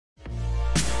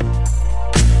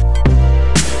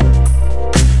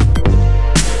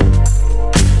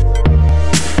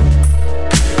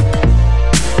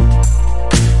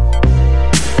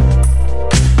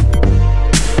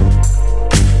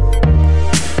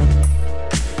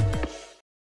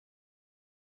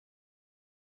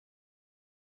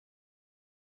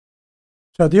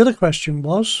So the other question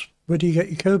was, where do you get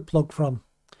your code plug from?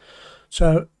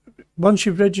 So once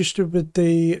you've registered with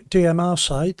the DMR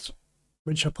site,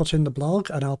 which I put in the blog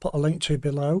and I'll put a link to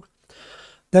below,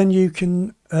 then you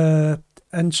can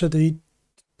enter the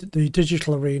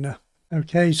digital arena.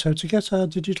 Okay, so to get our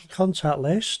digital contact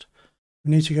list, we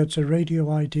need to go to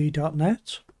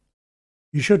radioid.net.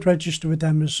 You should register with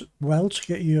them as well to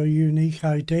get your unique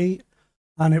ID,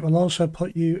 and it will also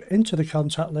put you into the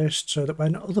contact list so that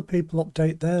when other people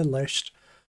update their list,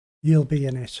 you'll be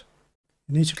in it.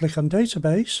 You need to click on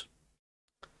database,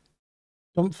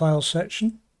 dump files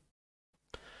section,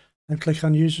 and click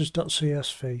on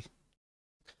users.csv.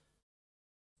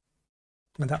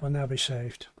 And that will now be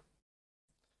saved.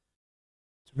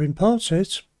 To import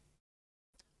it,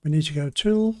 we need to go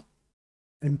Tool,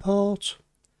 Import,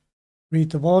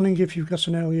 read the warning if you've got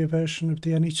an earlier version of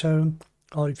the Anytone,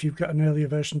 or if you've got an earlier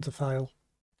version of the file.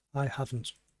 I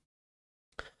haven't.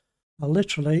 I'll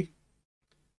literally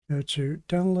go to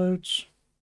Downloads,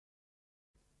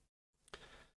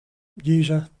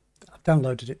 User. I've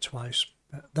downloaded it twice.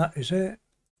 That is it.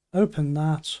 Open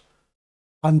that,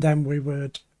 and then we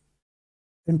would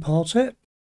import it.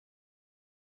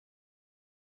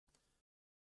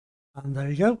 And there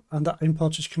you go. And that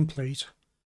import is complete.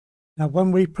 Now,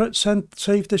 when we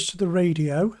save this to the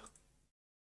radio,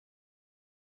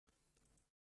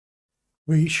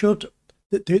 we should.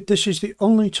 This is the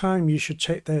only time you should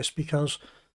take this, because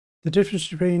the difference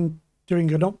between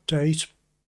doing an update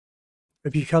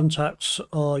of your contacts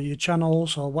or your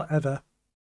channels or whatever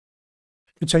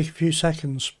could take a few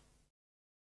seconds.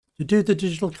 To do the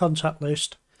digital contact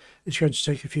list, it's going to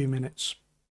take a few minutes.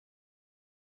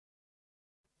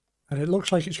 And it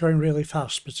looks like it's going really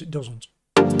fast, but it doesn't.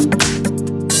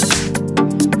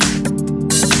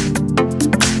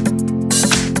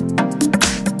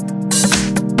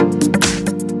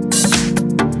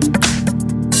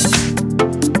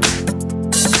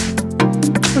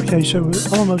 Okay, so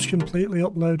we're almost completely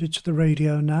uploaded to the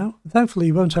radio now. Thankfully,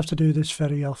 you won't have to do this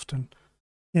very often.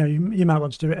 You know, you might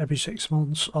want to do it every 6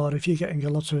 months, or if you're getting a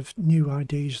lot of new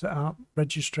IDs that aren't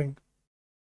registering.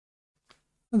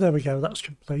 And there we go, that's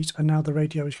complete. And now the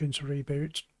radio is going to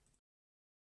reboot.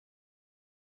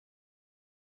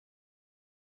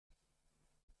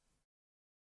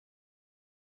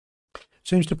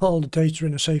 Seems to put all the data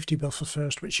in a safety buffer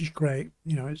first, which is great.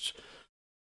 You know, it's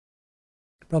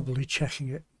probably checking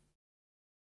it.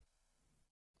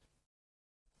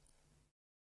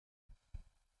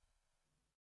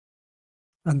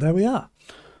 And there we are.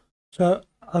 So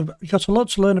I've got a lot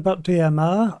to learn about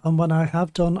DMR, and when I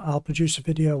have done, I'll produce a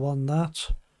video on that.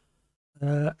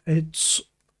 It's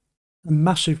a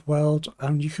massive world,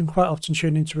 and you can quite often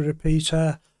tune into a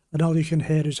repeater, and all you can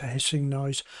hear is a hissing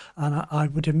noise. And I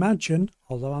would imagine,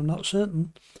 although I'm not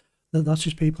certain, that that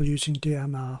is people using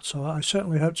DMR. So I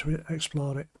certainly hope to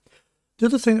explore it. The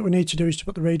other thing that we need to do is to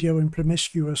put the radio in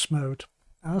promiscuous mode.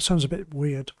 Now, that sounds a bit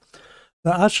weird,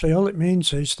 but actually all it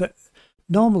means is that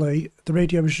normally the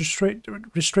radio is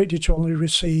restricted to only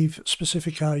receive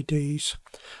specific IDs.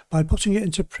 By putting it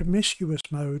into promiscuous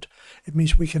mode, it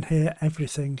means we can hear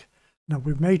everything. Now,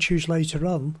 we may choose later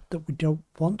on that we don't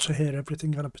want to hear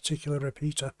everything on a particular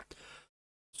repeater.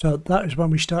 So that is when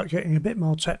we start getting a bit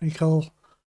more technical,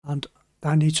 and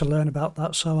I need to learn about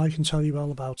that so I can tell you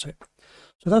all about it.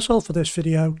 So that's all for this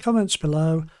video. Comments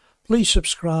below. Please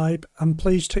subscribe, and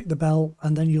please tick the bell,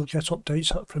 and then you'll get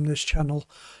updates from this channel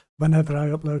whenever I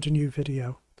upload a new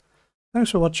video. Thanks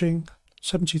for watching.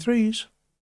 73s.